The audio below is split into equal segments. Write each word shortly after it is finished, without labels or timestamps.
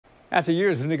After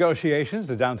years of negotiations,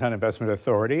 the Downtown Investment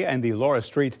Authority and the Laura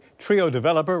Street Trio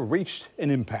developer reached an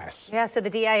impasse. Yeah, so the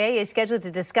DIA is scheduled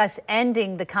to discuss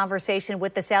ending the conversation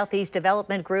with the Southeast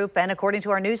Development Group. And according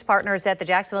to our news partners at the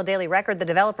Jacksonville Daily Record, the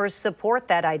developers support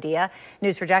that idea.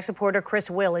 News for Jax reporter Chris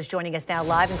Will is joining us now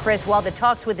live. And Chris, while the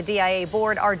talks with the DIA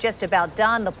board are just about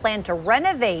done, the plan to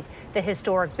renovate the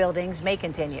historic buildings may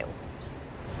continue.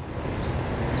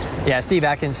 Yeah, Steve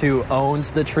Atkins, who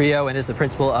owns the Trio and is the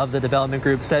principal of the development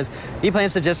group, says he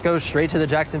plans to just go straight to the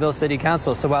Jacksonville City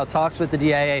Council. So while talks with the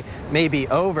DIA may be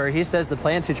over, he says the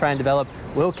plan to try and develop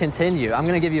will continue. I'm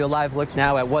going to give you a live look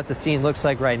now at what the scene looks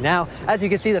like right now. As you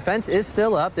can see, the fence is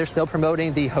still up. They're still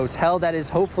promoting the hotel that is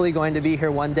hopefully going to be here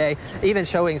one day, even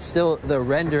showing still the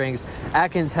renderings.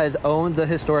 Atkins has owned the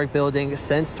historic building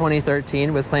since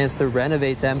 2013 with plans to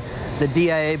renovate them. The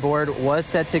DIA board was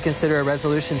set to consider a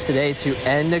resolution today to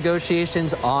end negotiations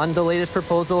on the latest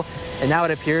proposal, and now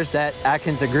it appears that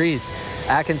Atkins agrees.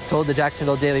 Atkins told the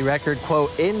Jacksonville Daily Record,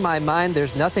 quote, "In my mind,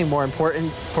 there's nothing more important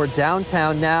for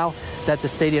downtown now that the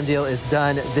stadium deal is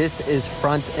done. This is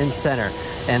front and center.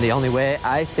 And the only way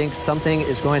I think something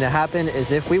is going to happen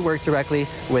is if we work directly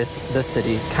with the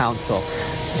city council."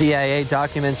 DIA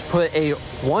documents put a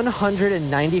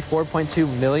 $194.2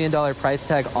 million price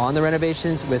tag on the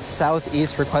renovations, with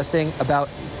Southeast requesting about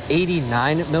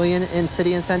 $89 million in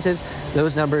city incentives.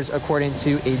 Those numbers, according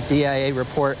to a DIA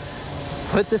report,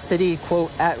 put the city,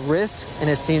 quote, at risk and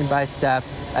is seen by staff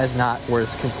as not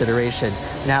worth consideration.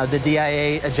 Now, the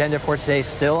DIA agenda for today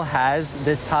still has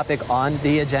this topic on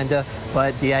the agenda,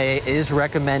 but DIA is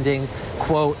recommending,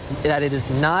 quote, that it is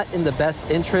not in the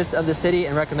best interest of the city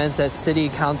and recommends that city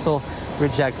council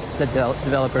reject the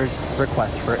developer's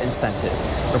request for incentive.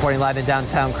 Reporting live in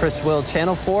downtown, Chris Will,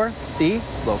 Channel 4, the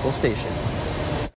local station.